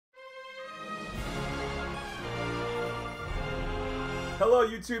Hello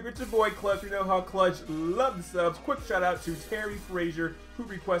YouTube, it's your boy Clutch. You know how Clutch loves the subs. Quick shout out to Terry Frazier who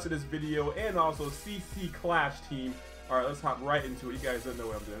requested this video, and also CC Clash team. Alright, let's hop right into it. You guys don't know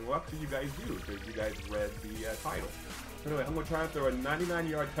what I'm doing. Well, actually you guys do, because you guys read the title. Anyway, I'm going to try and throw a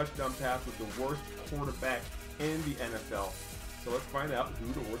 99-yard touchdown pass with the worst quarterback in the NFL. So let's find out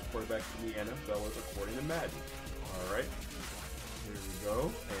who the worst quarterback in the NFL is according to Madden. Alright, here we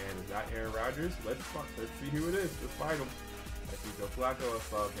go. And it's not Aaron Rodgers. Let's see who it is. Let's find him. I see Joe Flacco, I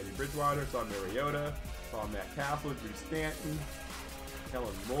saw Teddy Bridgewater, saw Mariota, saw Matt Castle, Drew Stanton,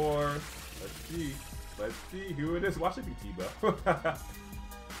 Kellen Moore. Let's see who it is. Watch it be Tebow.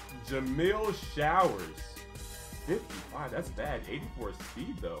 Jamil Showers. 55, that's bad. 84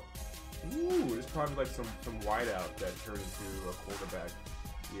 speed though. Ooh, it's probably like some wideout that turned into a quarterback.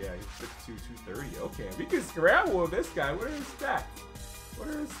 Yeah, he's 6'2", 230. Okay, we can scramble with this guy. What are his stats?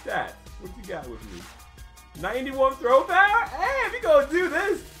 What you got with me? 91 throw power? Hey, we gonna do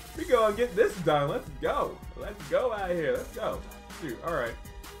this. We gonna get this done. Let's go. Let's go out here. Let's go. Shoot, alright.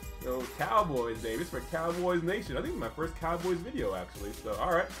 So, Cowboys, baby. It's for Cowboys Nation. I think it's my first Cowboys video, actually. So,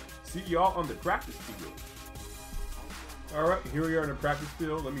 alright. See y'all on the practice field. Alright, here we are in the practice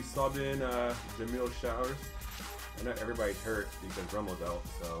field. Let me sub in Jamil Showers. I know everybody's hurt because Rummel's out,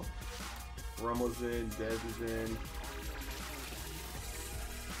 so Rummel's in, Dez is in.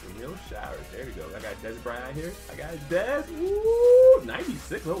 Jamil Showers, there we go. I got Dez Bryant here. I got Dez. Ooh,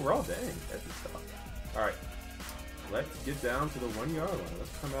 96 overall, dang. That's tough. Alright, let's get down to the 1 yard line.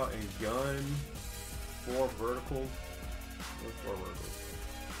 Let's come out and gun 4 verticals. Where's 4 verticals?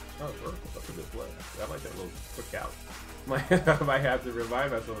 Oh, verticals, that's a good play. I like that little quick out. Might have to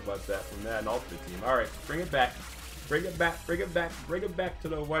remind myself about that from that Ultimate Team. Alright, bring it back. Bring it back to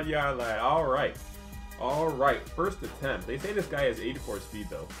the 1 yard line. Alright, first attempt. They say this guy has 84 speed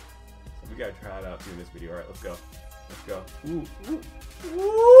though. So we gotta try it out too in this video. Alright, let's go. Let's go. Ooh, ooh,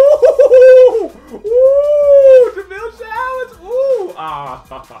 ooh, ooh, Jamil Showers, ooh, ah.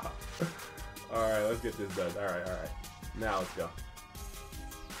 Alright, let's get this done. Alright. Now let's go.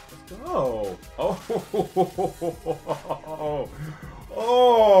 Let's go.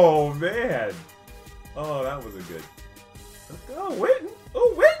 Oh man. Oh, that was a good. Let's go, Witten.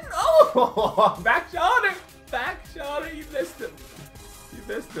 Oh, Witten. Oh, back shoulder. You missed him.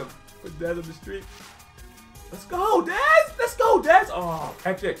 Put Dez on the street. Let's go, Dez. Let's go, Dez. Oh,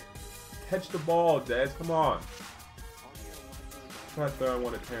 catch it. Catch the ball, Dez. Come on. Try throwing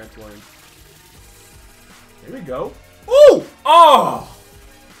one at Terrence Williams. Here we go. Ooh. Oh.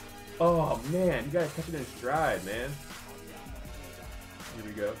 Oh man, you gotta catch it in stride, man. Here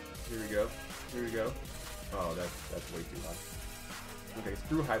we go. Oh, that's way too high. Okay,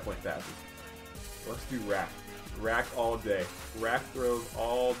 screw high point passes. Let's do rack. Rack all day. Rack throws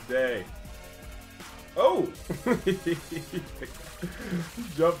all day. Oh!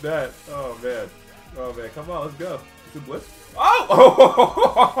 Jump that. Oh man. Come on, let's go. It's a blitz.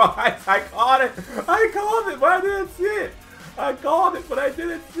 Oh! I caught it, but I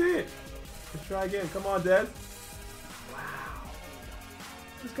didn't see it. Let's try again. Come on, Dez. Wow.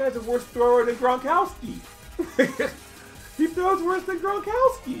 This guy's a worse thrower than Gronkowski. He throws worse than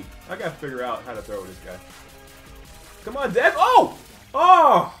Gronkowski. I gotta figure out how to throw this guy. Come on, Dez. Oh!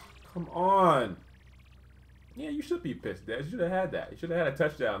 Oh! Come on. Yeah, you should be pissed, Dez. You should have had that. You should have had a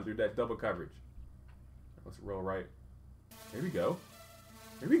touchdown through that double coverage. Let's roll right. Here we go.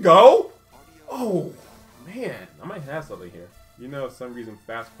 Oh, man. I might have something here. You know, for some reason,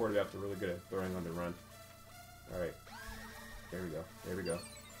 fast quarterbacks are really good at throwing on the run. Alright. There we go.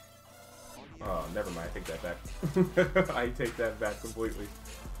 Oh, never mind. I take that back. I take that back completely.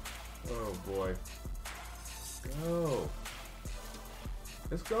 Oh, boy.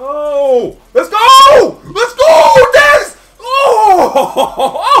 Let's go, Dez! Oh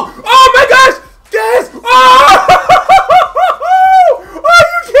my gosh! Dez! Oh! Are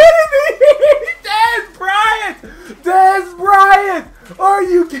you kidding me? Dez Bryant! Are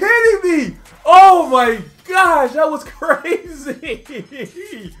you kidding me? Oh my gosh, that was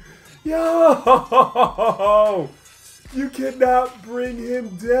crazy! Yo! You cannot bring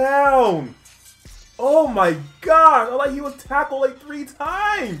him down! Oh my god! Like he was tackled like 3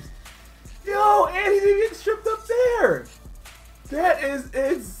 times! Yo, and he didn't get stripped up there! That is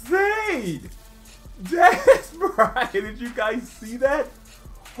insane! Dez Bryant, did you guys see that?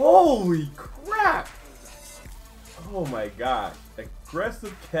 Holy crap! Oh my gosh.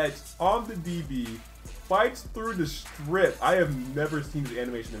 Aggressive catch on the DB. Fights through the strip. I have never seen this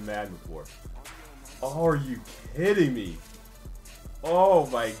animation in Madden before. Are you kidding me? Oh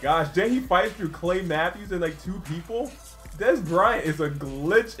my gosh. Then he fights through Clay Matthews and like 2 people? Dez Bryant is a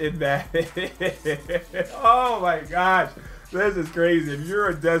glitch in Madden. Oh my gosh. This is crazy. If you're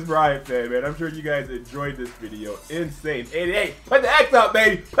a Des Bryant fan, man, I'm sure you guys enjoyed this video. Insane. 88. Put the X up,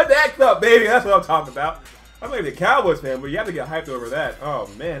 baby. Put the X up, baby. That's what I'm talking about. I'm like a Cowboys fan, but you have to get hyped over that. Oh,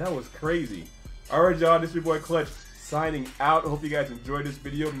 man, that was crazy. All right, y'all. This is your boy Clutch signing out. I hope you guys enjoyed this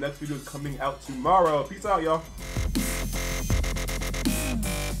video. The next video is coming out tomorrow. Peace out, y'all.